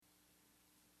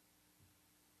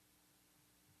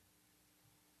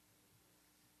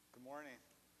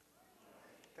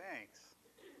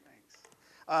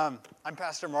I'm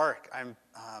Pastor Mark. I'm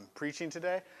preaching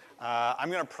today. I'm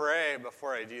going to pray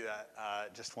before I do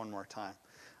that just one more time.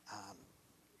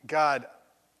 God,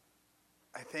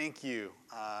 I thank you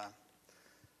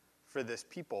for this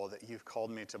people that you've called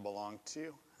me to belong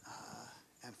to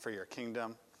and for your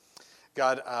kingdom.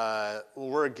 God,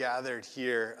 we're gathered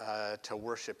here to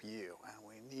worship you, and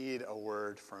we need a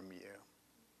word from you.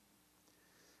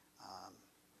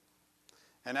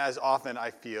 And as often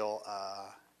I feel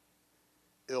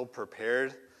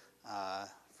ill-prepared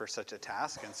for such a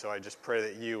task, and so I just pray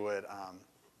that you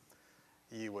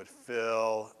would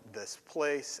fill this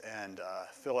place and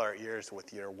fill our ears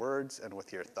with your words and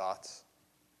with your thoughts,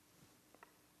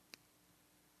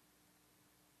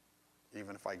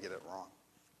 even if I get it wrong.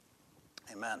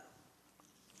 Amen.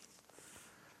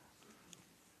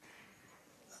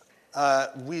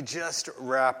 We just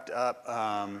wrapped up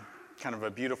kind of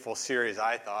a beautiful series,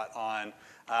 I thought, on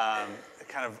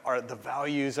kind of the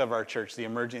values of our church, the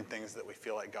emerging things that we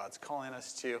feel like God's calling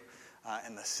us to,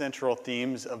 and the central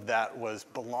themes of that was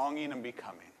belonging and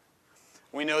becoming.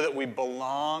 We know that we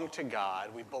belong to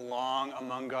God, we belong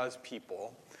among God's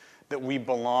people, that we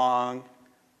belong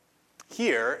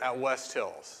here at West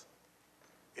Hills.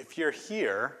 If you're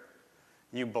here,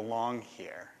 you belong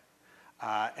here.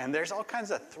 And there's all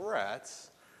kinds of threats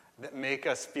that make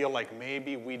us feel like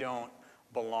maybe we don't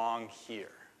belong here.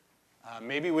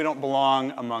 Maybe we don't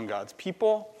belong among God's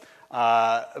people,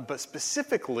 but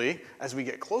specifically, as we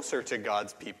get closer to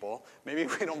God's people, maybe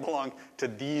we don't belong to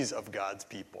these of God's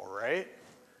people, right?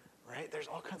 Right? There's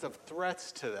all kinds of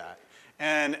threats to that.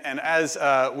 And as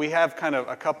we have kind of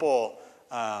a couple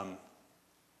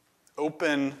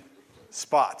open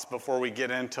spots before we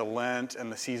get into Lent and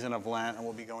the season of Lent, and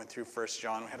we'll be going through 1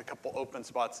 John. We had a couple open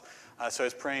spots. So I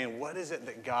was praying, what is it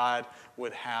that God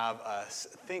would have us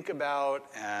think about,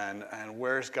 and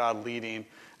where's God leading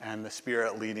and the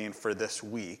Spirit leading for this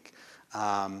week?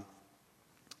 And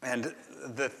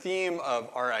the theme of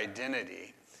our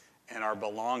identity and our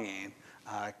belonging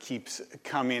keeps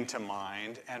coming to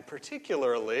mind, and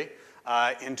particularly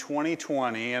in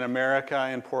 2020 in America,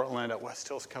 in Portland, at West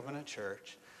Hills Covenant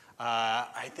Church,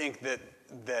 I think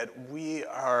that we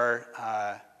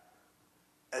are,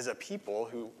 as a people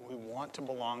who want to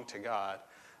belong to God,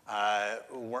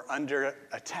 we're under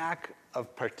attack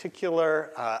of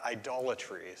particular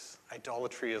idolatries.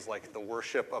 Idolatry is like the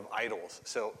worship of idols.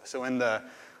 So in the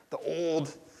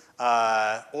Old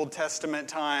Testament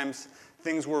times,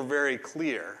 things were very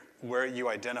clear where you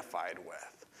identified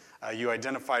with. You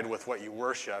identified with what you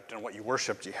worshipped, and what you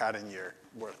worshipped you had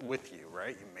with you,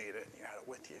 right? You made it, you had it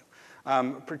with you.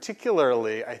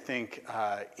 Particularly, I think,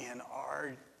 in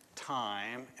our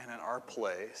time and in our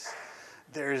place,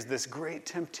 there's this great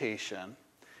temptation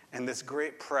and this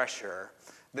great pressure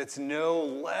that's no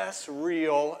less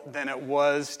real than it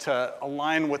was to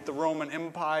align with the Roman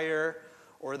Empire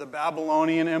or the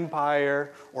Babylonian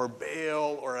Empire or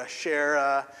Baal or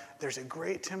Asherah. There's a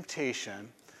great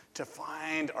temptation to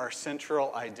find our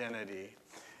central identity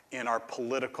in our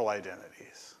political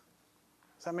identities.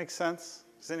 Does that make sense?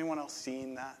 Has anyone else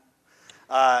seen that?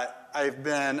 I've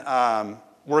been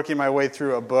working my way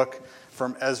through a book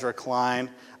from Ezra Klein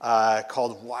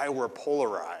called Why We're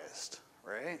Polarized,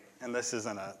 right? And this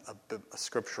isn't a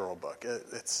scriptural book.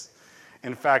 It's,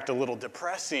 in fact, a little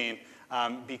depressing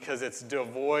because it's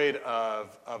devoid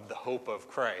of the hope of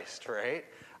Christ, right?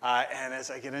 And as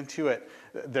I get into it,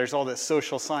 there's all this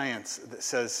social science that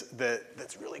says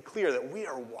that's really clear that we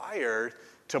are wired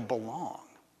to belong.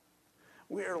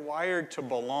 We are wired to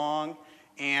belong,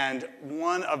 and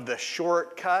one of the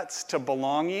shortcuts to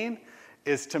belonging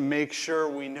is to make sure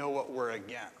we know what we're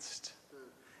against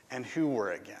and who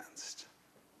we're against.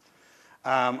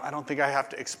 I don't think I have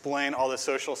to explain all the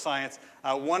social science.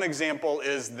 One example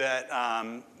is that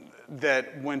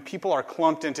when people are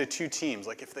clumped into two teams,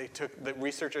 like if the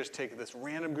researchers take this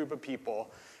random group of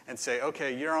people and say,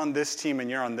 okay, you're on this team and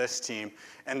you're on this team,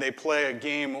 and they play a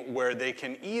game where they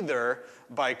can either,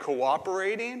 by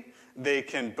cooperating, they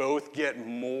can both get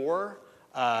more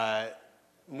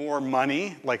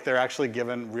money, like they're actually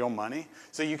given real money.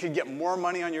 So you could get more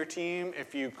money on your team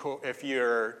if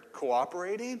you're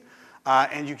cooperating,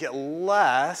 and you get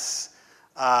less.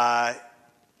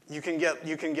 You can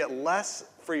get less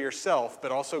for yourself,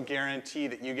 but also guarantee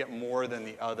that you get more than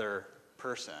the other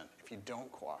person if you don't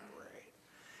cooperate.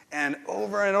 And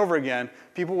over again,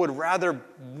 people would rather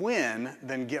win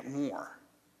than get more.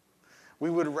 We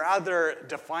would rather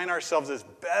define ourselves as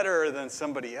better than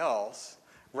somebody else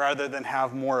rather than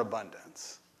have more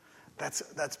abundance.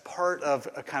 That's part of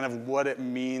a kind of what it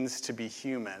means to be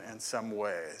human in some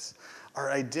ways.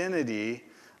 Our identity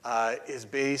is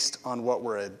based on what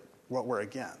we're we're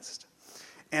against.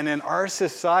 And in our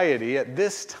society at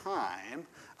this time,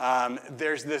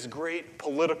 there's this great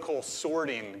political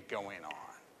sorting going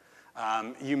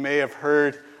on. You may have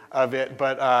heard of it,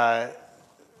 but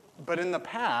in the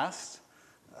past,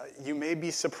 you may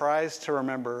be surprised to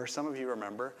remember, some of you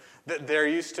remember, that there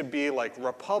used to be like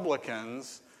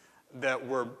Republicans that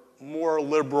were more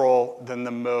liberal than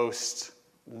the most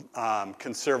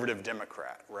conservative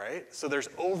Democrat, right? So there's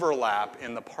overlap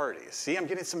in the parties. See, I'm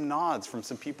getting some nods from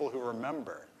some people who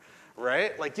remember,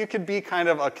 right? Like you could be kind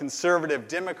of a conservative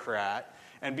Democrat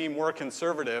and be more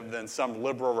conservative than some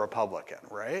liberal Republican,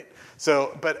 right?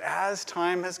 So, but as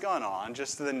time has gone on,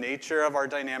 just the nature of our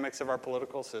dynamics of our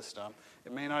political system,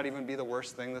 it may not even be the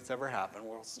worst thing that's ever happened.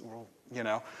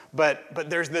 But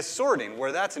there's this sorting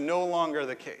where that's no longer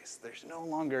the case. There's no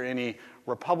longer any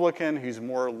Republican who's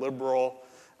more liberal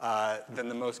than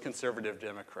the most conservative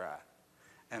Democrat,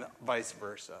 and vice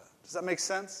versa. Does that make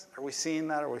sense? Are we seeing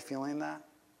that? Are we feeling that?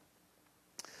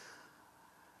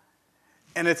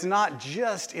 And it's not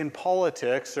just in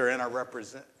politics or in our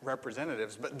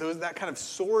representatives, but that kind of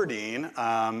sorting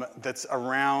that's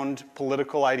around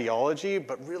political ideology,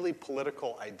 but really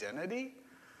political identity,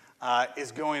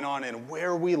 is going on in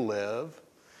where we live.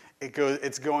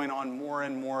 It's going on more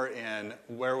and more in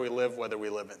where we live, whether we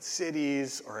live in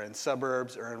cities or in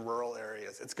suburbs or in rural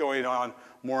areas. It's going on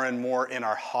more and more in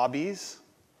our hobbies,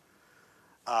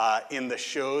 in the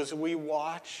shows we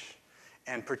watch.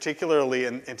 And particularly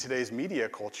in today's media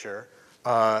culture,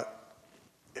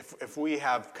 if we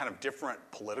have kind of different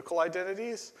political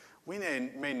identities, we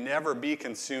may never be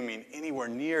consuming anywhere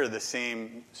near the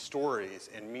same stories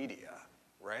in media,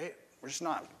 right? We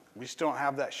just don't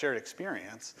have that shared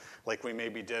experience like we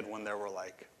maybe did when there were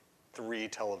like 3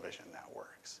 television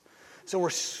networks. So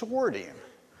we're sorting.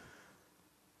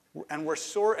 And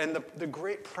the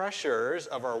great pressures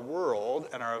of our world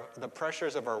and the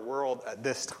pressures of our world at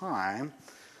this time,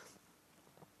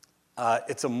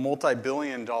 it's a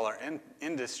multi-billion-dollar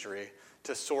industry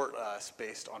to sort us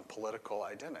based on political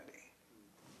identity.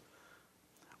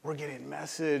 We're getting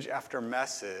message after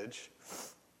message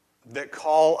that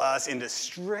call us into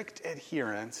strict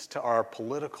adherence to our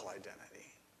political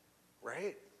identity,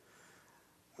 right?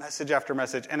 Message after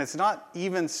message. And it's not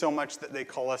even so much that they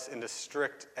call us into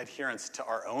strict adherence to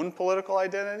our own political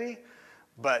identity,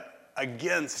 but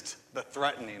against the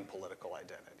threatening political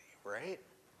identity, right?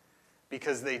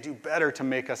 Because they do better to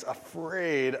make us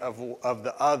afraid of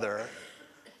the other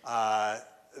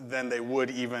than they would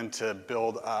even to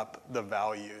build up the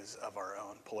values of our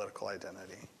own political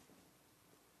identity.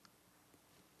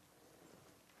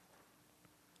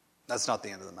 That's not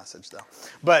the end of the message, though.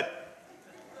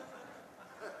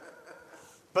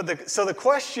 So the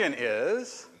question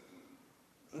is,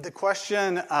 and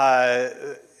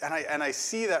I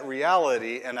see that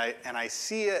reality, and I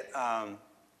see it that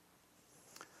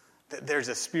there's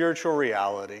a spiritual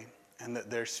reality, and that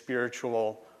there's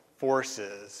spiritual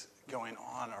forces going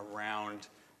on around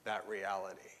that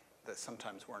reality that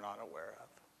sometimes we're not aware of.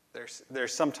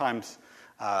 There's sometimes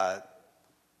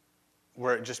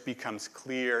where it just becomes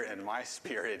clear in my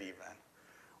spirit even,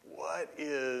 what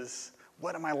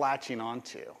am I latching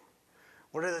onto?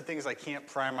 What are the things I can't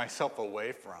pry myself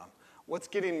away from? What's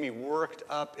getting me worked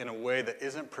up in a way that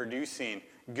isn't producing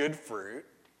good fruit,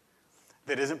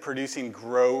 that isn't producing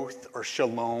growth or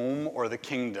shalom or the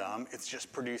kingdom? It's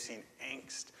just producing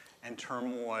angst and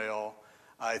turmoil.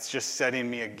 It's just setting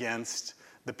me against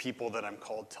the people that I'm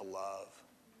called to love,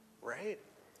 right?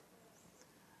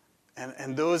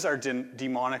 And those are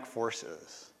demonic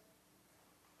forces.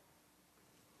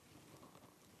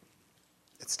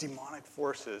 It's demonic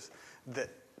forces that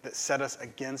set us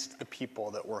against the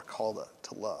people that we're called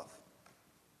to love.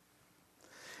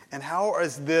 And how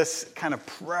is this kind of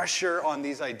pressure on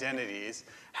these identities,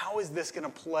 how is this going to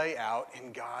play out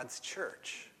in God's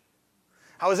church?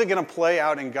 How is it going to play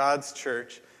out in God's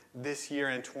church this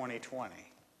year in 2020?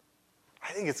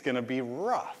 I think it's going to be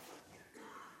rough.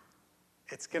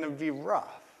 It's going to be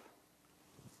rough.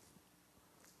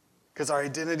 Because our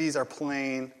identities are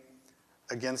playing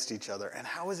against each other. And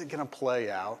how is it going to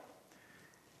play out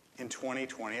in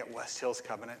 2020 at West Hills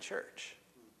Covenant Church?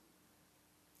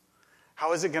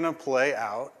 How is it going to play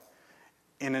out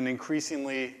in an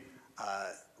increasingly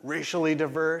racially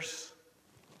diverse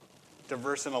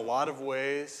in a lot of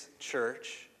ways,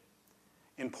 church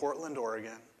in Portland,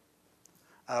 Oregon,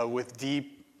 with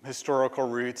deep historical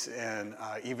roots in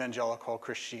evangelical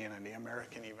Christianity,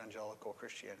 American evangelical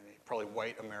Christianity? Probably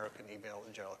white American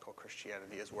evangelical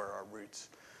Christianity is where our roots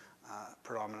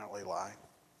predominantly lie.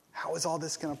 How is all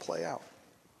this going to play out?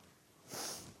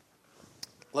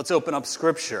 Let's open up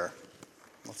Scripture.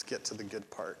 Let's get to the good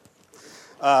part.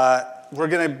 we're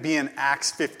going to be in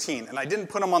Acts 15. And I didn't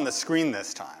put them on the screen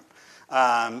this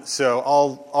time. So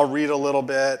I'll read a little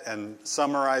bit and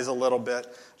summarize a little bit.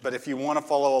 But if you want to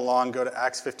follow along, go to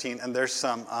Acts 15. And there's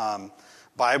some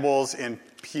Bibles in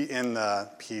the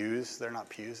pews. They're not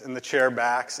pews. In the chair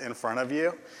backs in front of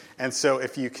you. And so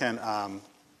if you can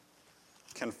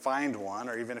find one,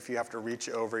 or even if you have to reach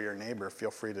over your neighbor,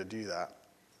 feel free to do that.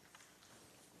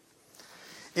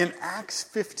 In Acts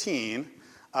 15,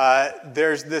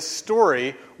 there's this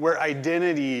story where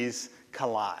identities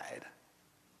collide.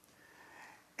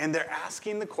 And they're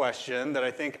asking the question that I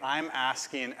think I'm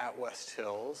asking at West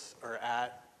Hills, or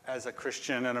as a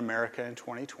Christian in America in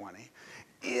 2020,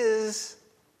 is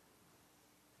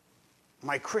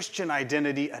my Christian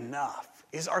identity enough?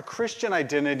 Is our Christian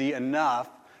identity enough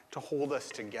to hold us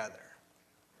together?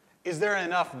 Is there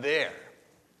enough there?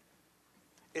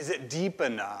 Is it deep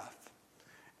enough?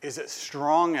 Is it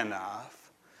strong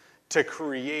enough to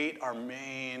create our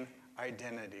main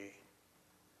identity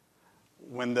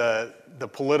when the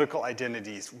political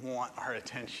identities want our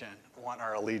attention, want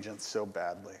our allegiance so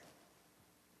badly?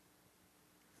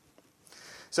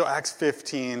 So Acts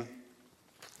 15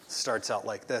 starts out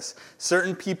like this.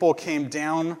 Certain people came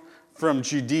down from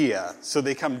Judea. So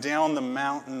they come down the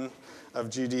mountain of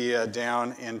Judea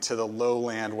down into the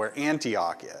lowland where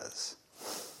Antioch is.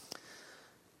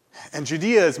 And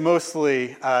Judea is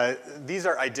mostly, these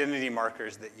are identity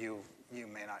markers that you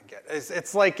may not get.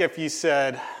 It's like if you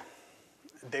said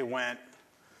they went,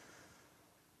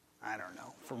 I don't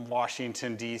know, from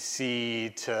Washington,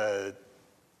 D.C. to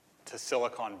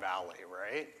Silicon Valley,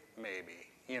 right? Maybe.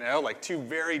 Like two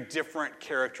very different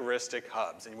characteristic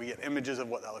hubs. And we get images of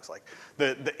what that looks like.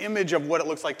 The image of what it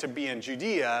looks like to be in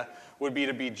Judea would be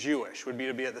to be Jewish, would be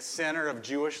to be at the center of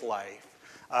Jewish life,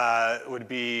 would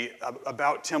be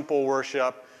about temple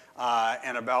worship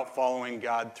and about following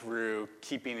God through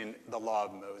keeping the law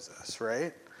of Moses,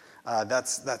 right?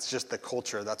 That's just the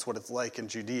culture. That's what it's like in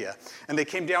Judea. And they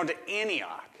came down to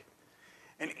Antioch.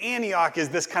 And Antioch is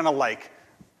this kind of like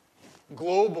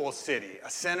global city, a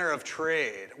center of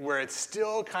trade, where it's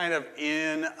still kind of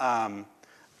in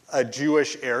a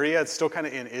Jewish area. It's still kind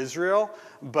of in Israel,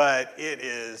 but it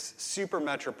is super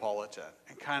metropolitan.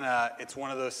 And it's one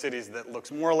of those cities that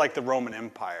looks more like the Roman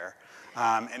Empire,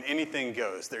 and anything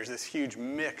goes. There's this huge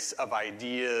mix of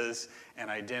ideas and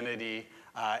identity,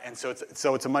 and so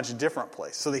it's a much different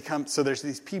place. So there's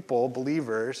these people,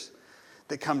 believers,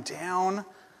 that come down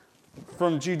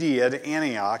from Judea to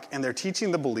Antioch, and they're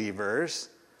teaching the believers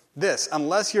this: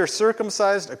 unless you're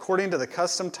circumcised according to the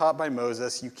custom taught by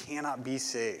Moses, you cannot be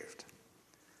saved.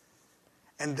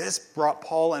 And this brought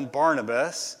Paul and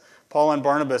Barnabas. Paul and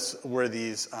Barnabas were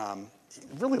these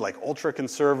really like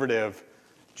ultra-conservative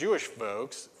Jewish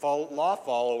folks, law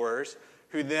followers,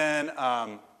 who then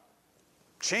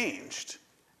changed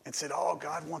and said, oh,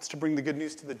 God wants to bring the good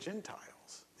news to the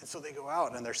Gentiles. And so they go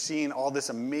out and they're seeing all this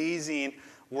amazing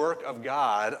work of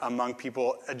God among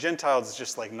people. A Gentile is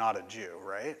just like not a Jew,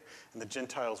 right? And the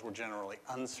Gentiles were generally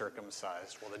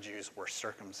uncircumcised while the Jews were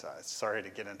circumcised. Sorry to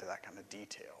get into that kind of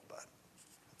detail, but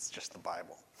it's just the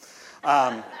Bible.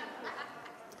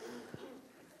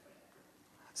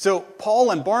 So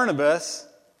Paul and Barnabas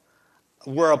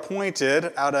were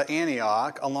appointed out of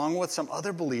Antioch, along with some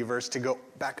other believers, to go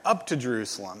back up to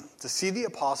Jerusalem to see the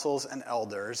apostles and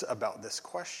elders about this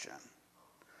question.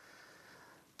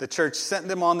 The church sent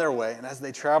them on their way, and as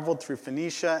they traveled through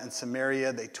Phoenicia and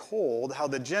Samaria, they told how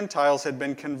the Gentiles had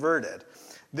been converted.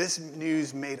 This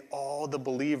news made all the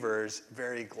believers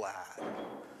very glad.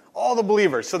 All the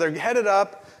believers. So they're headed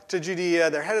up to Judea.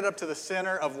 They're headed up to the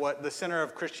center of what the center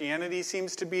of Christianity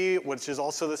seems to be, which is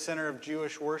also the center of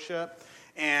Jewish worship.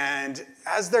 And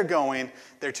as they're going,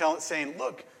 they're saying,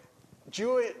 look,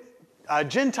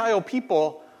 Gentile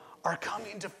people are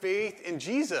coming to faith in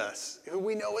Jesus, who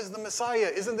we know is the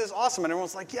Messiah. Isn't this awesome? And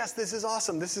everyone's like, yes, this is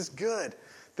awesome. This is good.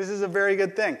 This is a very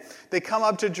good thing. They come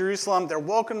up to Jerusalem. They're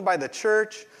welcomed by the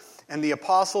church and the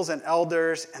apostles and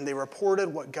elders, and they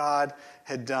reported what God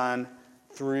had done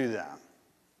through them.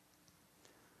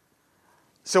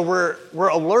 So we're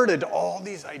alerted to all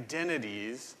these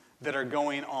identities that are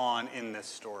going on in this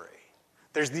story.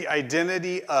 There's the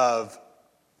identity of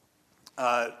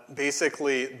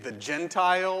basically the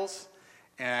Gentiles,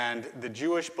 and the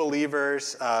Jewish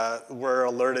believers were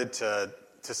alerted to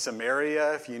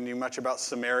Samaria. If you knew much about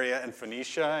Samaria and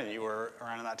Phoenicia, and you were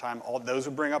around at that time, all those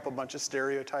would bring up a bunch of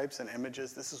stereotypes and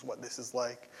images. This is what this is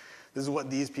like. This is what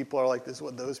these people are like. This is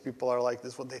what those people are like.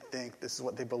 This is what they think. This is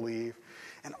what they believe.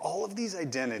 And all of these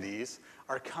identities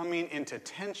are coming into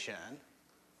tension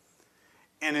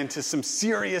and into some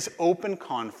serious open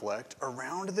conflict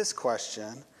around this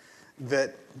question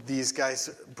that these guys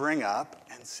bring up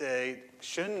and say,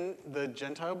 shouldn't the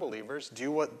Gentile believers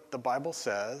do what the Bible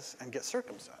says and get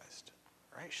circumcised?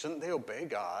 Right? Shouldn't they obey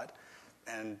God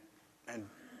and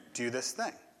do this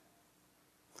thing?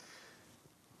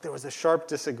 There was a sharp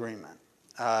disagreement.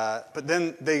 But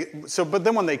then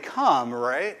when they come,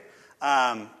 right?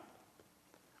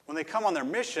 When they come on their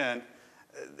mission,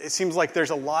 it seems like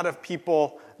there's a lot of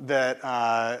people that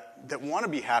want to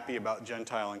be happy about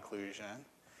Gentile inclusion,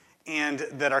 and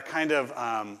that are kind of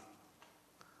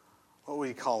what would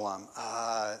you call them?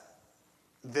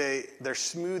 They're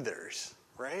smoothers,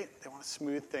 right? They want to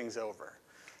smooth things over.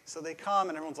 So they come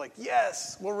and everyone's like,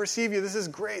 yes, we'll receive you. This is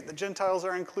great. The Gentiles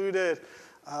are included.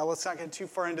 Let's not get too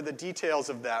far into the details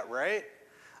of that, right?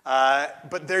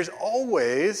 But there's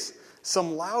always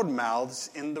some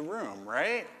loudmouths in the room,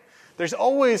 right? There's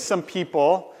always some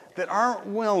people that aren't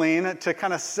willing to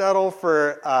kind of settle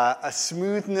for a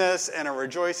smoothness and a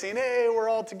rejoicing. Hey, we're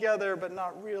all together, but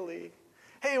not really.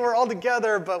 Hey, we're all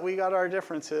together, but we got our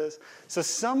differences. So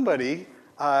somebody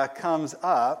comes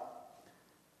up,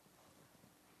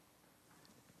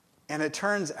 and it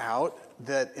turns out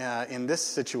that in this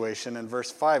situation, in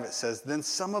verse 5, it says, then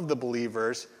some of the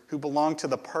believers who belonged to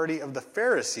the party of the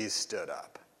Pharisees stood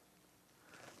up.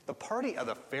 The party of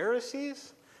the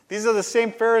Pharisees? These are the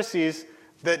same Pharisees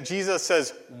that Jesus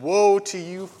says, woe to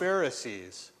you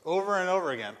Pharisees, over and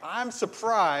over again. I'm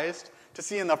surprised to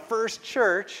see in the first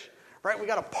church, right, we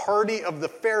got a party of the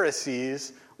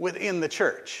Pharisees within the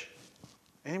church.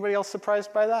 Anybody else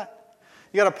surprised by that?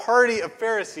 You got a party of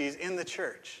Pharisees in the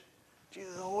church.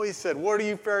 Jesus always said, what are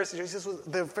you Pharisees?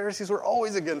 The Pharisees were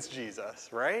always against Jesus,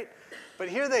 right? But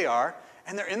here they are,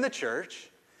 and they're in the church,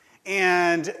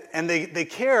 and they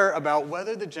care about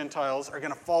whether the Gentiles are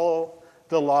going to follow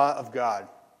the law of God.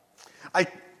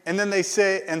 And then they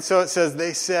say, and so it says,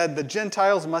 they said, the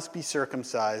Gentiles must be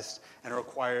circumcised and are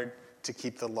required to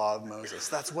keep the law of Moses.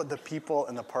 That's what the people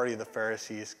in the party of the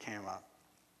Pharisees came up.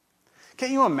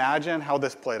 Can you imagine how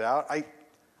this played out?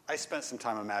 I spent some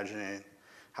time imagining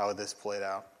how this played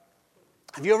out.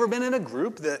 Have you ever been in a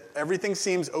group that everything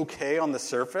seems okay on the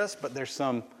surface, but there's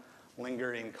some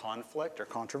lingering conflict or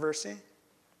controversy?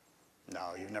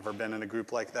 No, you've never been in a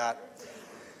group like that.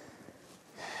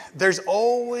 There's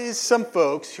always some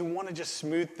folks who want to just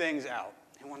smooth things out.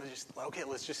 Who want to just, okay,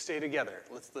 let's just stay together.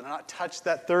 Let's not touch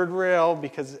that third rail,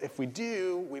 because if we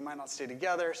do, we might not stay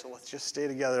together, so let's just stay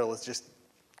together. Let's just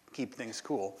keep things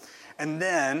cool. And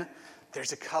then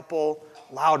there's a couple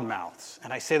loudmouths,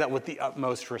 and I say that with the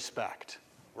utmost respect,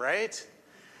 right?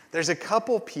 There's a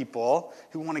couple people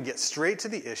who want to get straight to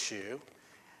the issue,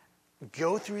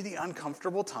 go through the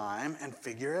uncomfortable time, and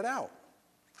figure it out.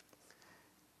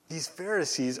 These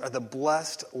Pharisees are the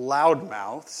blessed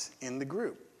loudmouths in the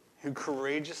group who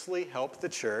courageously help the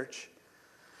church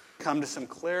come to some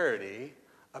clarity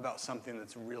about something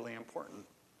that's really important.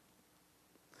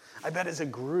 I bet as a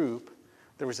group,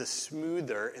 there was a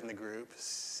smoother in the group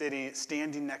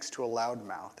standing next to a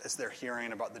loudmouth as they're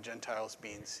hearing about the Gentiles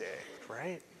being saved,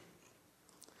 right?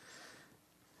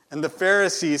 And the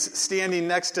Pharisees standing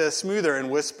next to a smoother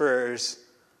and whispers,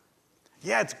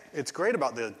 yeah, it's great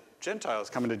about the Gentiles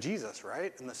coming to Jesus,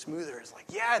 right? And the smoother is like,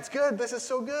 yeah, it's good. This is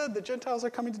so good. The Gentiles are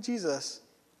coming to Jesus.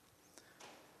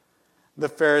 The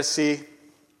Pharisee,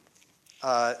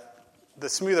 the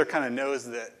smoother kind of knows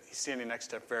that he's standing next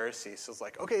to a Pharisee. So it's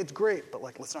like, okay, it's great, but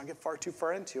let's not get too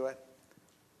far into it.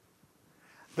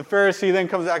 The Pharisee then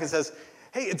comes back and says,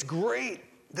 hey, it's great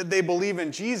that they believe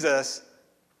in Jesus,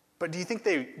 but do you think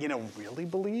they, really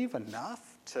believe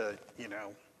enough to,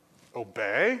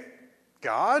 obey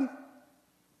God?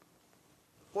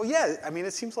 Well, yeah,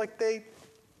 it seems like they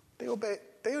obey.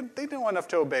 They know enough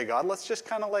to obey God. Let's just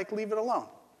kind of leave it alone.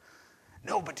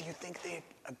 No, but do you think they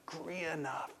agree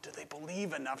enough? Do they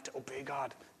believe enough to obey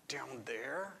God down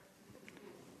there?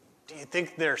 Do you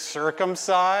think they're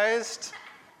circumcised?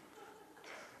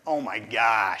 Oh my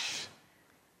gosh.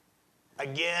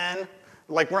 Again?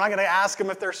 We're not going to ask them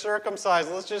if they're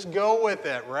circumcised. Let's just go with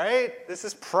it, right? This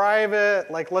is private.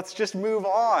 Let's just move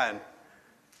on.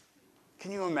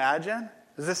 Can you imagine?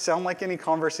 Does this sound like any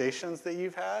conversations that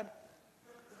you've had?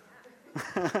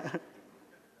 And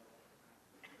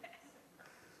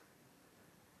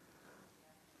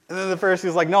then the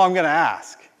Pharisee's like, no, I'm going to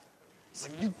ask. He's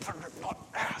like, you better not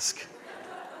ask.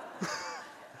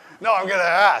 No, I'm going to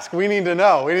ask. We need to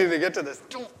know. We need to get to this.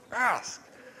 Don't ask.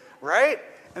 Right?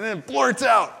 And then it blurts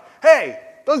out, hey,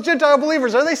 those Gentile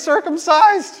believers, are they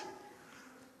circumcised?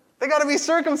 They got to be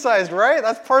circumcised, right?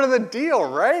 That's part of the deal,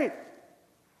 right?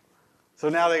 So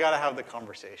now they got to have the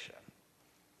conversation.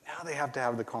 Now they have to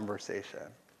have the conversation.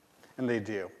 And they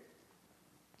do.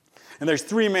 And there's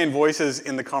three main voices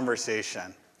in the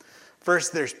conversation.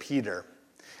 First, there's Peter.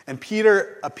 And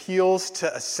Peter appeals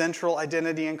to a central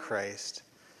identity in Christ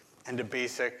and to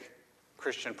basic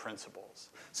Christian principles.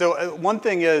 So one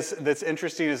thing that's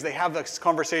interesting is they have this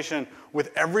conversation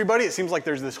with everybody. It seems like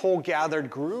there's this whole gathered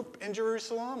group in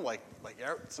Jerusalem, like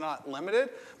it's not limited.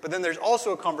 But then there's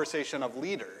also a conversation of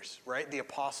leaders, right? The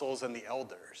apostles and the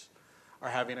elders are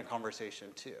having a conversation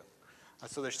too.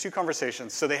 So there's two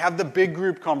conversations. So they have the big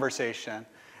group conversation,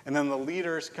 and then the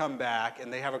leaders come back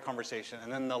and they have a conversation,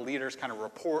 and then the leaders kind of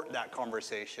report that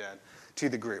conversation to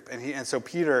the group. And so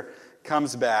Peter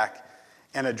comes back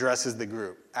and addresses the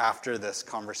group after this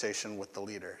conversation with the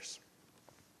leaders.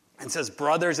 And says,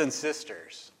 brothers and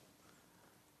sisters.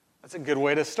 That's a good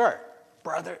way to start.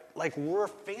 Brother, like we're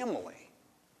family.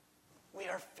 We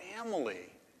are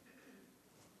family.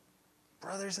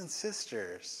 Brothers and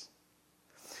sisters.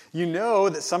 You know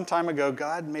that some time ago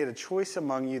God made a choice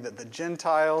among you that the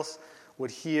Gentiles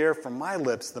would hear from my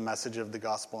lips the message of the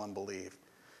gospel and believe.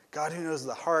 God, who knows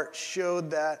the heart,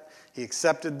 showed that he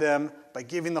accepted them by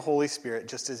giving the Holy Spirit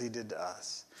just as he did to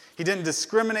us. He didn't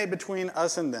discriminate between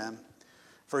us and them,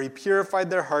 for he purified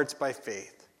their hearts by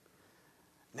faith.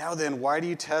 Now then, why do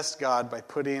you test God by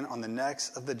putting on the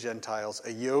necks of the Gentiles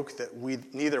a yoke that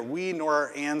neither we nor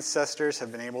our ancestors have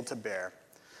been able to bear?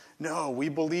 No, we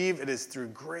believe it is through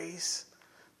grace,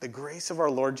 the grace of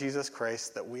our Lord Jesus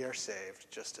Christ, that we are saved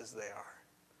just as they are.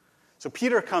 So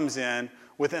Peter comes in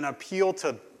with an appeal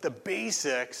to the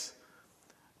basics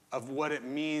of what it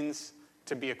means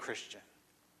to be a Christian,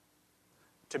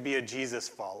 to be a Jesus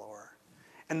follower.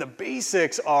 And the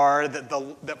basics are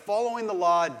that following the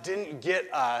law didn't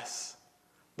get us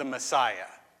the Messiah.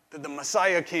 That the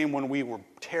Messiah came when we were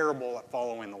terrible at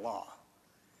following the law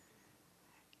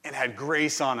and had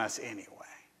grace on us anyway.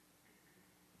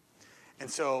 And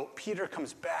so Peter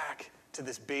comes back to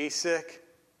this basic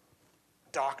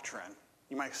doctrine.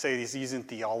 You might say he's using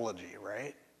theology,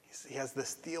 right? He has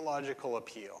this theological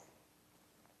appeal.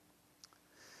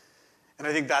 And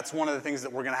I think that's one of the things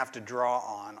that we're going to have to draw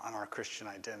on our Christian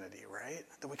identity, right?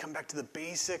 That we come back to the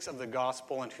basics of the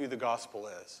gospel and who the gospel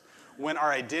is. When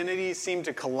our identities seem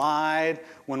to collide,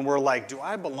 when we're like, do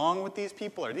I belong with these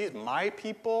people? Are these my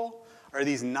people? Are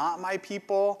these not my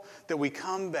people? That we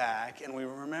come back and we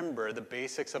remember the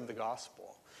basics of the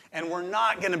gospel. And we're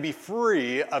not going to be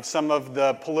free of some of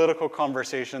the political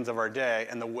conversations of our day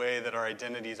and the way that our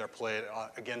identities are played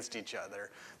against each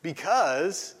other.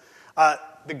 Because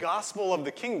the gospel of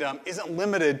the kingdom isn't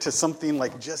limited to something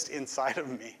like just inside of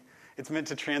me. It's meant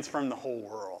to transform the whole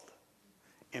world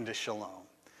into shalom.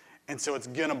 And so it's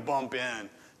going to bump in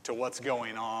to what's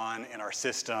going on in our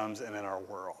systems and in our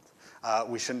world.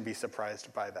 We shouldn't be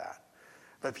surprised by that.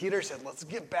 But Peter said, let's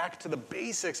get back to the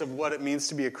basics of what it means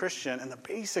to be a Christian. And the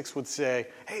basics would say,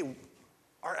 hey,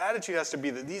 our attitude has to be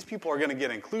that these people are going to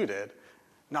get included,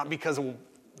 not because of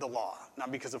the law,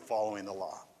 not because of following the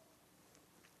law.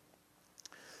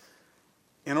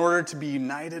 In order to be a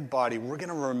united body, we're going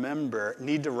to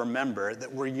need to remember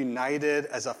that we're united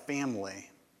as a family,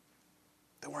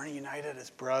 that we're united as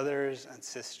brothers and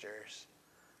sisters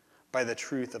by the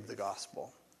truth of the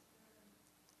gospel.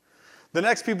 The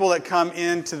next people that come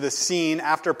into the scene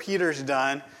after Peter's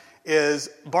done is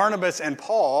Barnabas and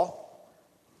Paul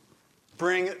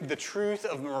bring the truth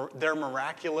of their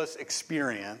miraculous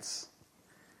experience,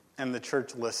 and the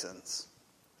church listens.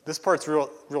 This part's real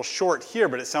short here,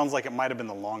 but it sounds like it might have been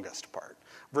the longest part.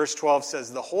 Verse 12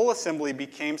 says, the whole assembly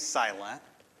became silent.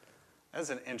 That's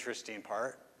an interesting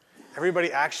part.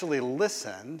 Everybody actually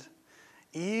listened,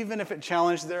 even if it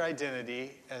challenged their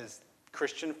identity as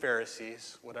Christian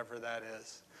Pharisees, whatever that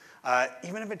is.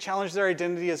 Even if it challenged their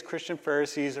identity as Christian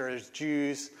Pharisees or as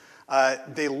Jews,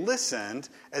 they listened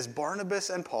as Barnabas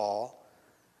and Paul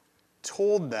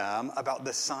told them about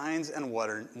the signs and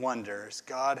wonders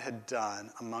God had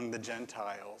done among the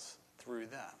Gentiles through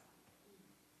them.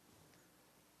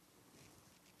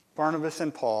 Barnabas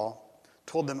and Paul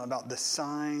told them about the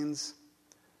signs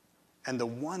and the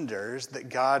wonders that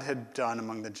God had done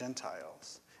among the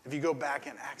Gentiles. If you go back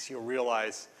in Acts, you'll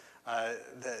realize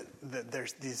that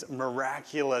there's these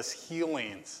miraculous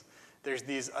healings. There's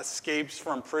these escapes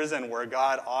from prison where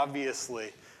God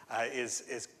obviously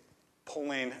is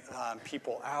pulling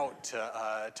people out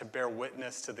to bear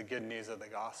witness to the good news of the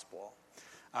gospel.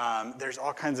 There's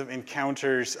all kinds of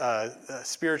encounters,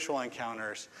 spiritual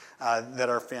encounters, that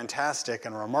are fantastic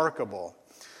and remarkable,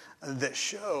 that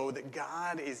show that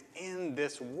God is in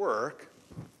this work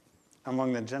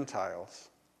among the Gentiles.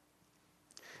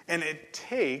 And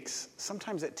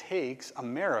sometimes it takes a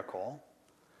miracle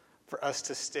for us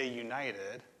to stay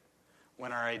united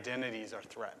when our identities are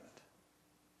threatened.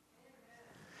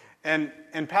 And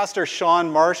Pastor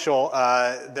Sean Marshall,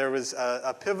 there was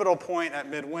a pivotal point at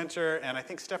midwinter, and I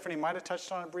think Stephanie might have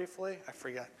touched on it briefly. I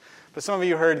forget. But some of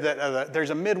you heard that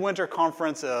there's a midwinter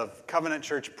conference of Covenant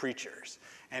Church preachers.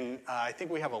 And I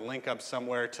think we have a link up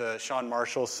somewhere to Sean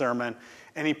Marshall's sermon.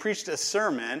 And he preached a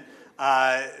sermon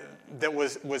that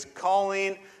was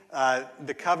calling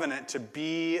the covenant to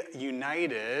be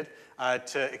united,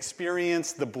 to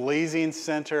experience the blazing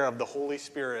center of the Holy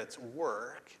Spirit's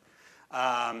work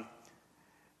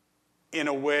in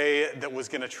a way that was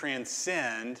going to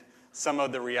transcend some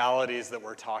of the realities that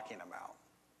we're talking about,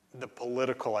 the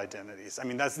political identities. I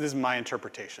mean, this is my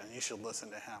interpretation. You should listen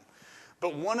to him.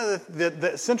 But one of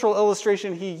the central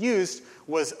illustration he used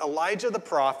was Elijah the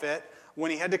prophet,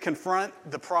 when he had to confront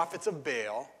the prophets of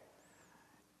Baal,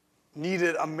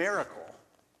 needed a miracle.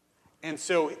 And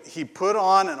so he put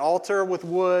on an altar with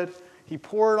wood, he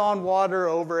poured on water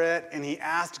over it, and he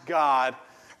asked God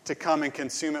to come and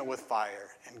consume it with fire,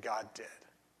 and God did.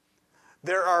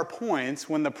 There are points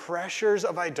when the pressures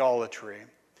of idolatry,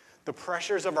 the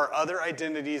pressures of our other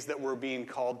identities that we're being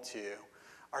called to,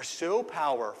 are so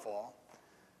powerful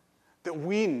that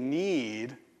we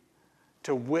need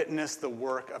to witness the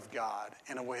work of God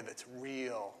in a way that's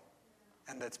real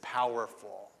and that's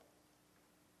powerful.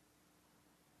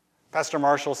 Pastor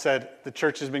Marshall said the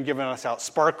church has been giving us out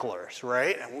sparklers,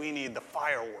 right? And we need the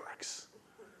fireworks.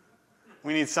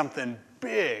 We need something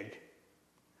big.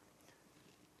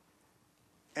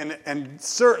 And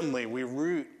certainly we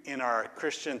root in our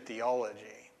Christian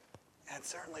theology. And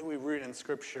certainly we root in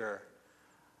Scripture.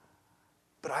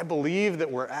 But I believe that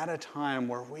we're at a time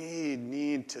where we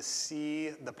need to see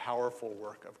the powerful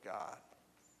work of God.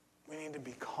 We need to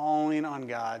be calling on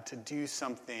God to do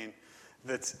something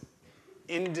that's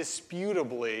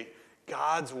indisputably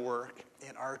God's work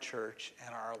in our church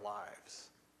and our lives.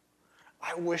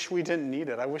 I wish we didn't need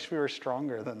it. I wish we were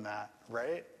stronger than that,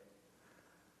 right?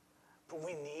 But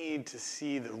we need to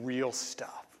see the real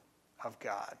stuff of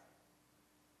God.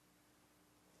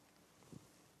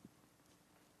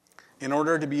 In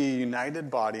order to be a united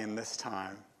body in this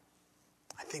time,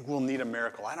 I think we'll need a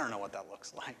miracle. I don't know what that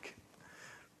looks like.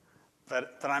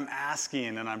 But I'm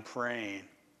asking and I'm praying.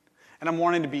 And I'm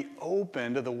wanting to be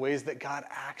open to the ways that God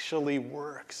actually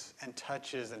works and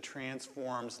touches and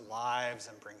transforms lives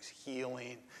and brings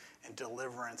healing and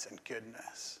deliverance and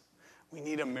goodness. We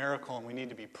need a miracle, and we need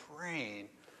to be praying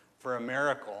for a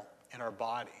miracle in our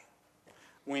body.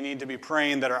 We need to be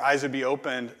praying that our eyes would be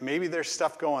opened. Maybe there's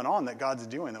stuff going on that God's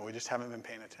doing that we just haven't been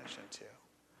paying attention to,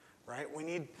 right? We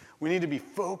need to be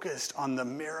focused on the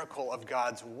miracle of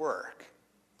God's work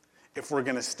if we're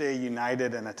going to stay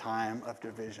united in a time of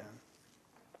division.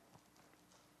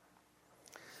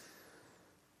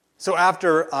 So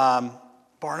after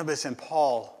Barnabas and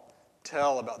Paul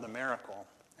tell about the miracle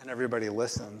and everybody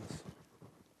listens,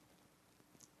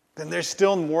 then there's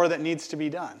still more that needs to be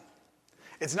done.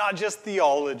 It's not just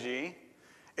theology.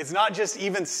 It's not just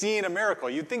even seeing a miracle.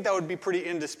 You'd think that would be pretty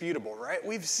indisputable, right?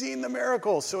 We've seen the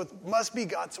miracle, so it must be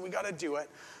God, so we got to do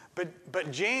it.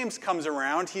 But James comes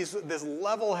around. He's this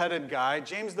level-headed guy.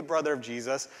 James, the brother of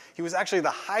Jesus. He was actually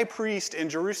the high priest in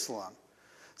Jerusalem.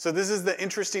 So this is the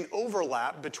interesting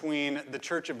overlap between the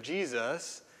Church of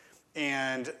Jesus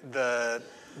and the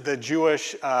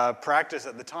Jewish practice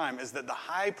at the time, is that the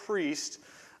high priest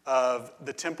of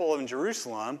the temple in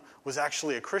Jerusalem was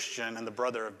actually a Christian and the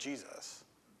brother of Jesus,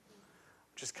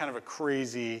 which is kind of a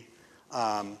crazy,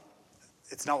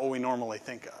 it's not what we normally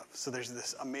think of. So there's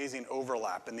this amazing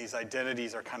overlap, and these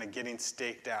identities are kind of getting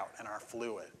staked out and are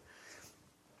fluid.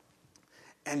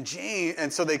 And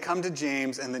so they come to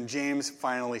James, and then James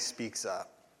finally speaks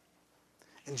up.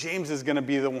 And James is going to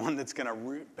be the one that's going to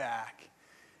root back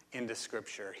into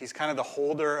Scripture. He's kind of the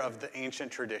holder of the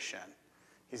ancient tradition.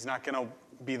 He's not going to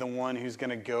be the one who's going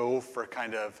to go for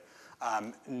kind of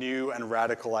new and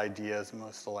radical ideas,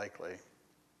 most likely.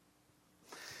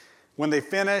 When they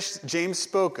finished, James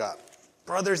spoke up.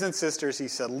 Brothers and sisters, he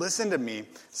said, listen to me.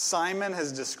 Simon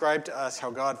has described to us how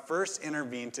God first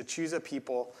intervened to choose a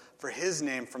people for his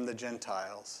name from the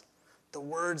Gentiles. The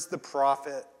words of the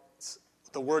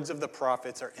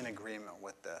prophets are in agreement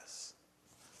with this.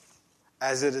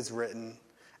 As it is written,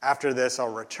 after this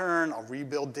I'll return, I'll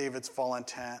rebuild David's fallen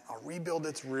tent, I'll rebuild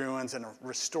its ruins and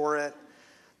restore it,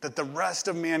 that the rest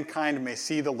of mankind may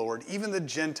see the Lord, even the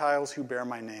Gentiles who bear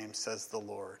my name, says the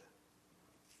Lord.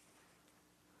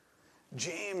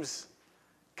 James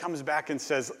comes back and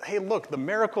says, hey, look, the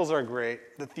miracles are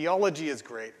great, the theology is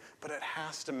great, but it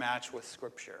has to match with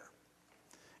Scripture.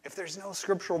 If there's no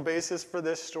scriptural basis for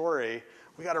this story,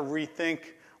 we got to rethink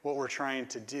what we're trying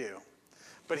to do.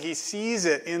 But he sees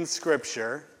it in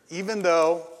Scripture, even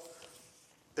though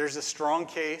there's a strong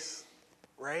case,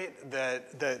 right,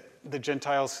 that the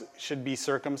Gentiles should be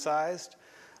circumcised.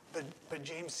 But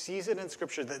James sees it in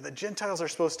Scripture that the Gentiles are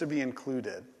supposed to be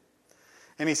included.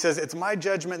 And he says, it's my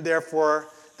judgment, therefore,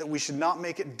 that we should not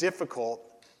make it difficult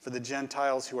for the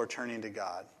Gentiles who are turning to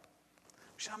God.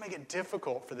 We should not make it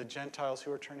difficult for the Gentiles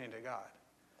who are turning to God.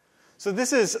 So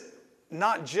this is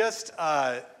not just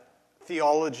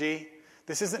theology.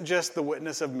 This isn't just the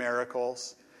witness of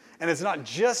miracles. And it's not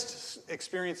just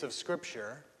experience of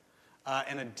Scripture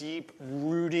and a deep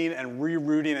rooting and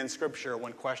rerouting in Scripture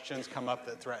when questions come up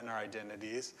that threaten our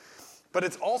identities. But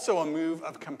it's also a move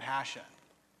of compassion.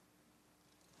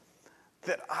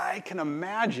 That I can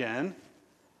imagine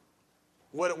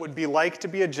what it would be like to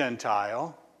be a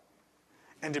Gentile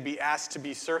and to be asked to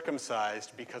be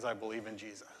circumcised because I believe in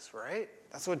Jesus, right?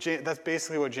 That's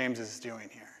basically what James is doing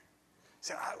here.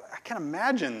 So I can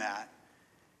imagine that.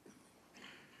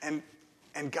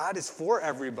 And God is for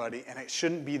everybody, and it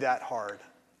shouldn't be that hard.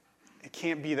 It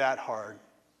can't be that hard.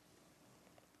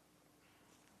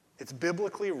 It's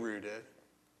biblically rooted.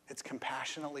 It's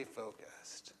compassionately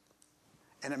focused.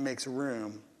 And it makes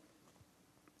room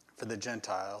for the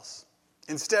Gentiles.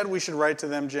 Instead, we should write to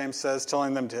them, James says,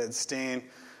 telling them to abstain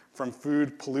from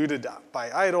food polluted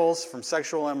by idols, from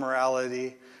sexual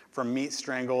immorality, from meat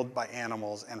strangled by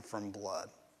animals, and from blood.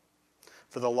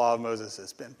 For the law of Moses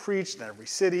has been preached in every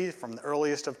city from the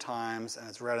earliest of times, and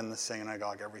it's read in the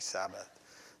synagogue every Sabbath.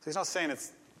 So he's not saying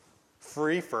it's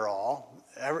free for all,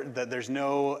 that there's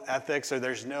no ethics or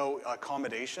there's no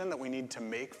accommodation that we need to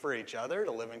make for each other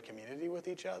to live in community with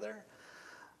each other.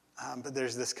 But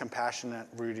there's this compassionate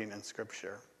rooting in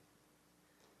Scripture.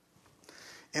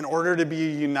 In order to be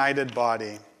a united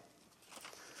body,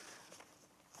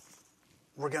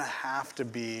 we're going to have to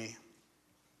be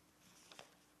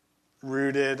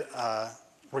rooted.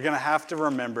 We're going to have to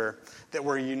remember that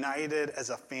we're united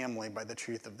as a family by the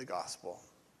truth of the gospel.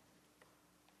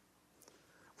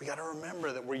 We got to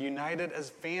remember that we're united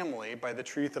as family by the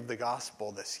truth of the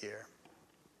gospel this year.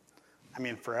 I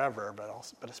mean, forever,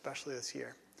 but especially this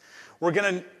year. We're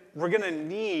going to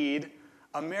need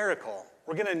a miracle.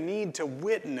 We're going to need to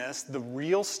witness the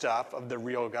real stuff of the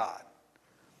real God.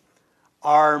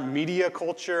 Our media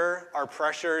culture, our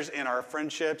pressures in our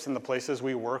friendships and the places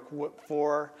we work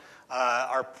for,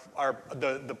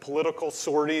 the political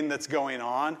sorting that's going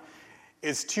on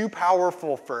is too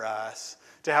powerful for us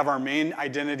to have our main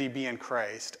identity be in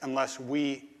Christ unless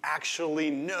we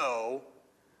actually know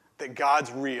that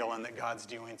God's real and that God's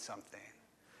doing something.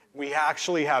 We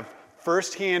actually have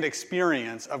firsthand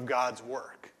experience of God's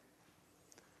work.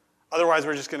 Otherwise,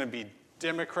 we're just going to be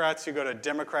Democrats who go to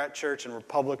Democrat church and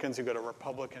Republicans who go to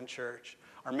Republican church.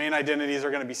 Our main identities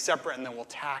are going to be separate, and then we'll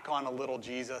tack on a little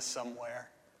Jesus somewhere.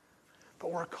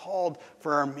 But we're called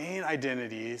for our main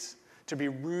identities to be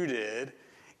rooted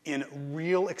in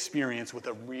real experience with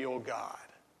a real God.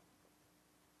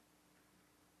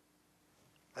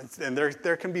 And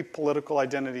there can be political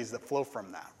identities that flow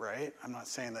from that, right? I'm not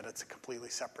saying that it's a completely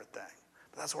separate thing.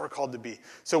 But that's what we're called to be.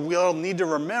 So we'll need to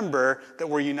remember that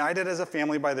we're united as a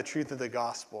family by the truth of the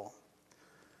gospel.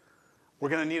 We're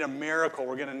going to need a miracle.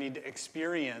 We're going to need to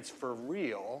experience for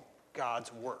real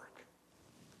God's work.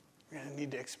 We're going to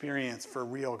need to experience for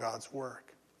real God's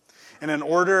work. And in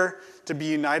order to be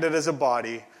united as a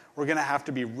body, we're going to have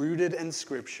to be rooted in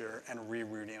Scripture and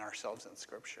rerouting ourselves in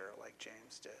Scripture like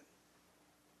James did.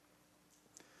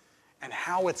 And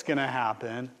how it's going to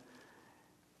happen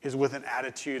is with an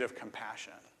attitude of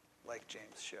compassion, like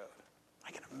James showed.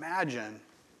 I can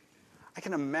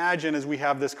imagine as we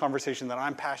have this conversation that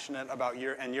I'm passionate about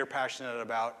and you're passionate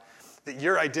about, that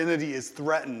your identity is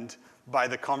threatened by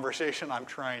the conversation I'm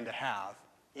trying to have,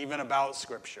 even about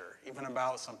Scripture, even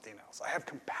about something else. I have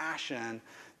compassion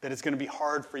that it's going to be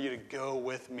hard for you to go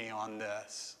with me on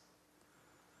this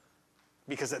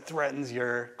because it threatens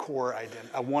your core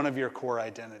one of your core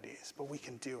identities. But we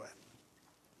can do it.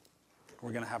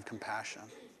 We're going to have compassion.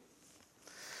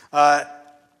 A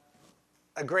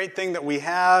great thing that we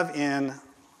have I'm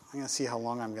going to see how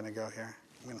long I'm going to go here.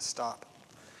 I'm going to stop.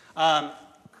 I'm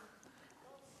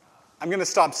going to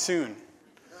stop soon.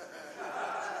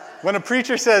 When a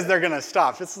preacher says they're going to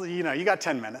stop, it's, you got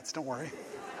 10 minutes. Don't worry.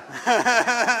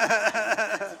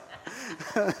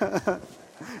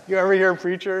 You ever hear a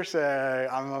preacher say,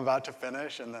 I'm about to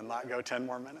finish, and then not go 10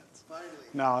 more minutes? Finally.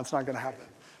 No, it's not going to happen.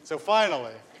 So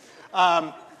finally.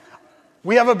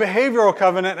 We have a behavioral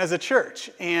covenant as a church,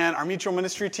 and our mutual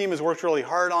ministry team has worked really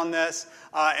hard on this.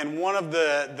 And one of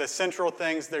the central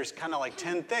things, there's kind of like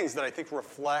 10 things that I think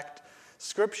reflect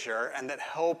Scripture and that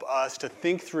help us to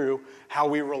think through how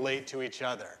we relate to each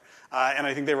other. And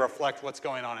I think they reflect what's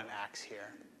going on in Acts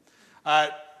here.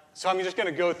 So I'm just going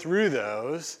to go through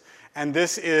those, and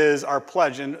this is our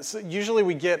pledge. And so usually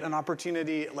we get an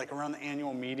opportunity, like around the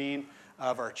annual meeting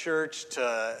of our church,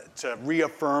 to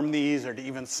reaffirm these or to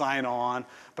even sign on.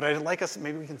 But I'd like us,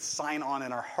 maybe we can sign on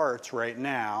in our hearts right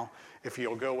now, if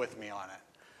you'll go with me on it.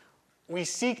 We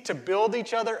seek to build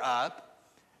each other up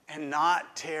and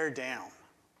not tear down.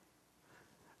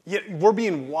 Yet we're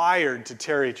being wired to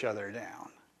tear each other down.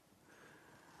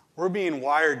 We're being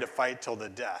wired to fight till the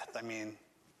death. I mean,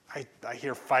 I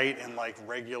hear fight in like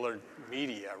regular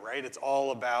media, right? It's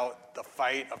all about the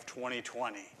fight of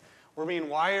 2020. We're being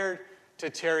wired to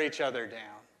tear each other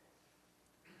down.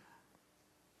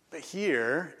 But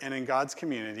here, and in God's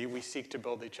community, we seek to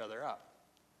build each other up.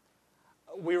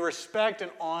 We respect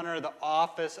and honor the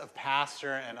office of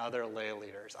pastor and other lay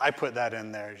leaders. I put that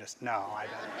in there, no, I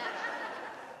don't.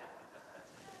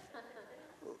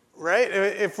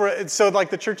 Right? So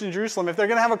like the church in Jerusalem, if they're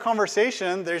going to have a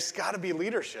conversation, there's got to be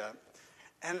leadership.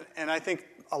 And I think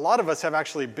a lot of us have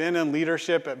actually been in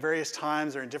leadership at various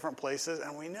times or in different places,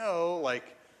 and we know,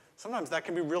 like, sometimes that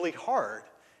can be really hard.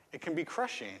 It can be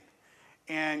crushing.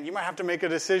 And you might have to make a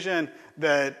decision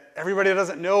that everybody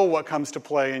doesn't know what comes to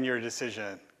play in your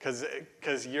decision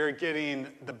because you're getting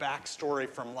the backstory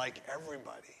from, like,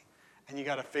 everybody. And you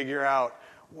got to figure out,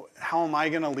 how am I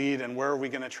going to lead and where are we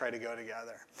going to try to go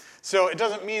together? So it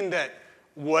doesn't mean that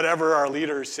whatever our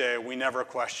leaders say, we never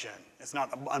question. It's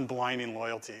not unblinding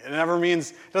loyalty.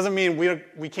 It doesn't mean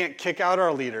we can't kick out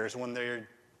our leaders when they're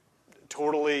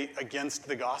totally against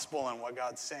the gospel and what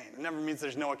God's saying. It never means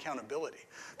there's no accountability.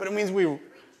 But it means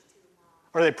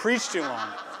they preach too long.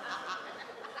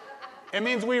 It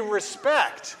means we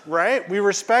respect, right? We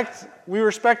respect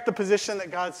the position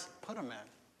that God's put them in.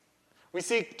 We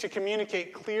seek to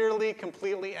communicate clearly,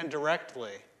 completely, and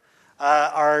directly.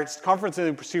 Our conference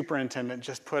superintendent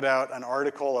just put out an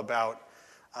article about,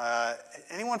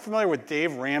 anyone familiar with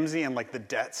Dave Ramsey and like the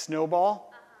debt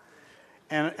snowball?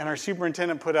 And our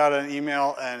superintendent put out an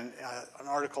email and an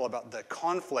article about the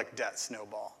conflict debt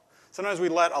snowball. Sometimes we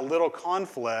let a little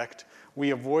conflict, we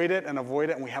avoid it, and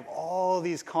we have all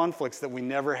these conflicts that we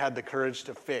never had the courage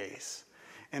to face.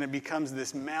 And it becomes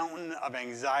this mountain of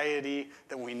anxiety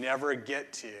that we never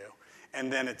get to,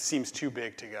 and then it seems too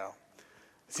big to go.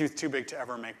 It seems too big to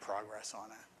ever make progress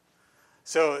on it.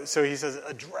 So he says,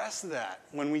 address that.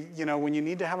 When you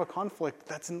need to have a conflict,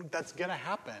 that's going to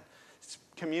happen.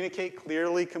 Communicate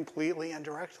clearly, completely, and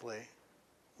directly.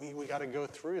 We got to go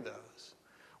through those.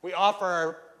 We offer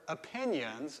our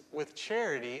opinions with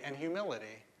charity and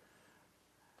humility.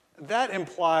 That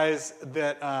implies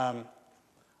that,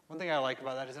 one thing I like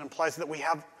about that is it implies that we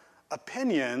have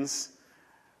opinions.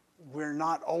 We're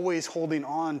not always holding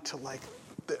on to like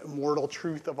the immortal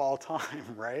truth of all time,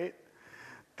 right?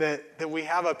 That we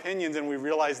have opinions and we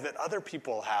realize that other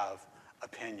people have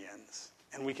opinions.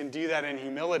 And we can do that in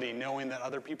humility, knowing that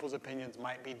other people's opinions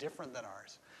might be different than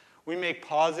ours. We make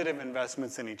positive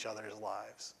investments in each other's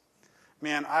lives.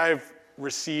 Man, I've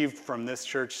received from this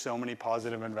church so many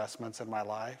positive investments in my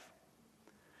life.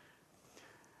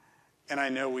 And I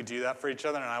know we do that for each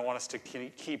other, and I want us to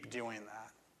keep doing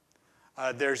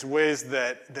that. There's ways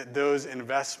that those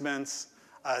investments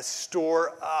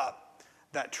store up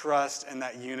that trust and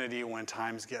that unity when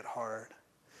times get hard.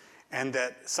 And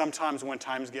that sometimes when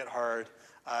times get hard,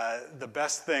 the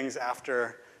best things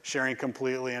after sharing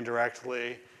completely and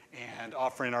directly and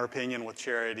offering our opinion with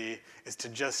charity is to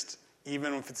just,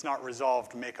 even if it's not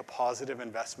resolved, make a positive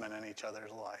investment in each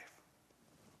other's life.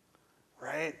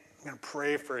 Right? We're going to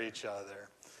pray for each other.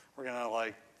 We're going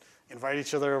to invite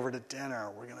each other over to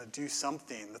dinner. We're going to do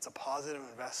something that's a positive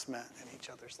investment in each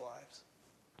other's lives.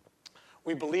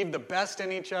 We believe the best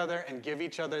in each other and give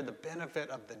each other the benefit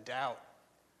of the doubt.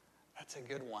 That's a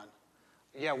good one.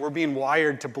 Yeah, we're being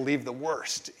wired to believe the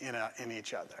worst in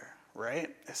each other, right?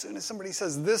 As soon as somebody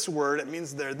says this word, it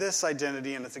means they're this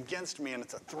identity and it's against me and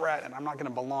it's a threat and I'm not going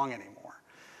to belong anymore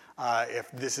if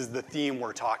this is the theme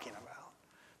we're talking about.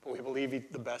 But we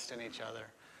believe the best in each other.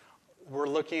 We're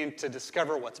looking to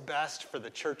discover what's best for the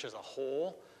church as a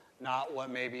whole, not what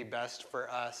may be best for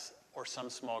us or some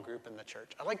small group in the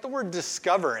church. I like the word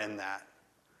discover in that.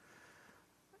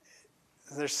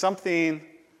 There's something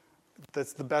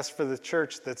that's the best for the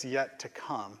church that's yet to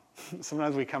come.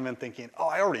 Sometimes we come in thinking,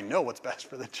 I already know what's best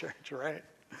for the church, right?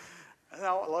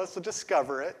 No, let's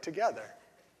discover it together.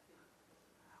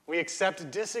 We accept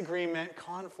disagreement,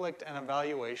 conflict, and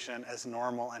evaluation as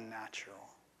normal and natural.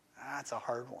 That's a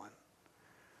hard one.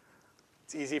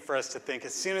 It's easy for us to think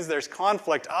as soon as there's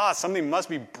conflict, something must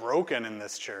be broken in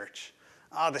this church.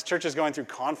 This church is going through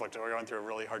conflict. We're going through a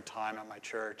really hard time at my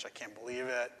church. I can't believe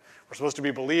it. We're supposed to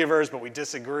be believers, but we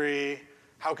disagree.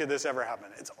 How could this ever happen?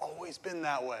 It's always been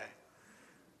that way.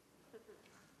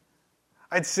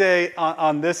 I'd say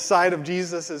on this side of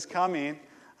Jesus' coming,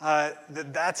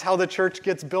 that's how the church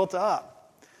gets built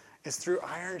up. It's through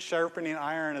iron sharpening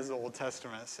iron, as the Old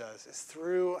Testament says. It's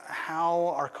through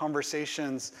how our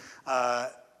conversations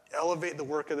elevate the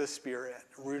work of the Spirit,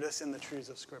 root us in the truths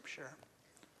of Scripture.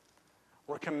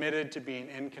 We're committed to being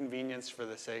inconvenienced for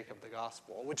the sake of the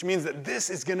gospel, which means that this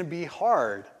is going to be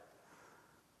hard.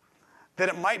 That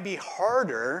it might be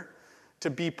harder to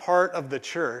be part of the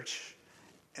church,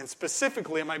 and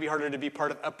specifically it might be harder to be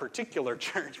part of a particular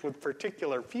church with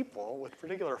particular people, with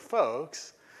particular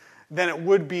folks, than it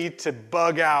would be to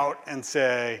bug out and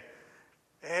say,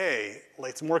 hey,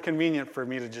 it's more convenient for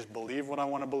me to just believe what I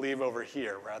want to believe over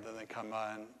here rather than come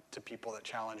on to people that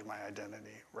challenge my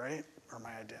identity, right? Or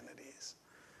my identities.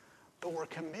 But we're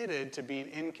committed to being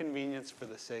inconvenienced for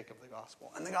the sake of the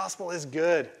gospel. And the gospel is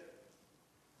good.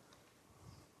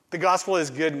 The gospel is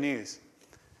good news.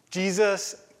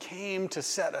 Jesus came to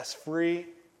set us free.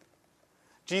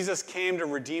 Jesus came to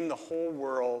redeem the whole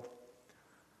world,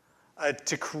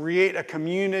 to create a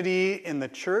community in the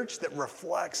church that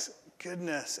reflects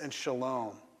goodness and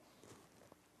shalom,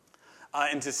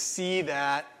 and to see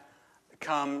that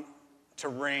come to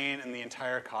reign in the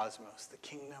entire cosmos, the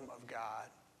kingdom of God.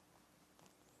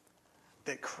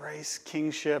 That Christ's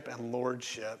kingship and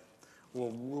lordship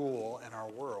will rule in our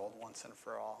world once and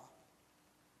for all.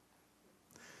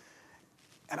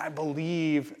 And I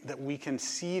believe that we can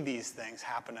see these things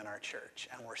happen in our church,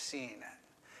 and we're seeing it.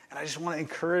 And I just want to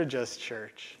encourage us,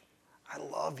 church. I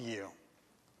love you.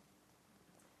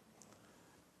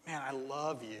 Man, I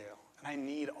love you, and I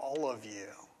need all of you.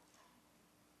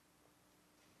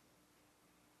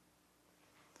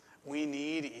 We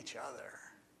need each other,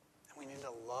 and we need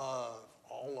to love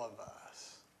all of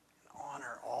us and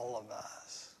honor all of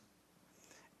us.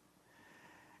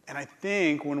 And I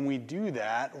think when we do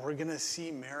that, we're going to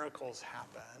see miracles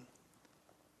happen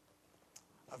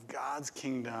of God's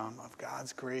kingdom, of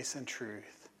God's grace and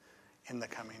truth in the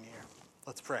coming year.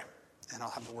 Let's pray, and I'll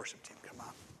have the worship team come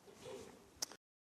up.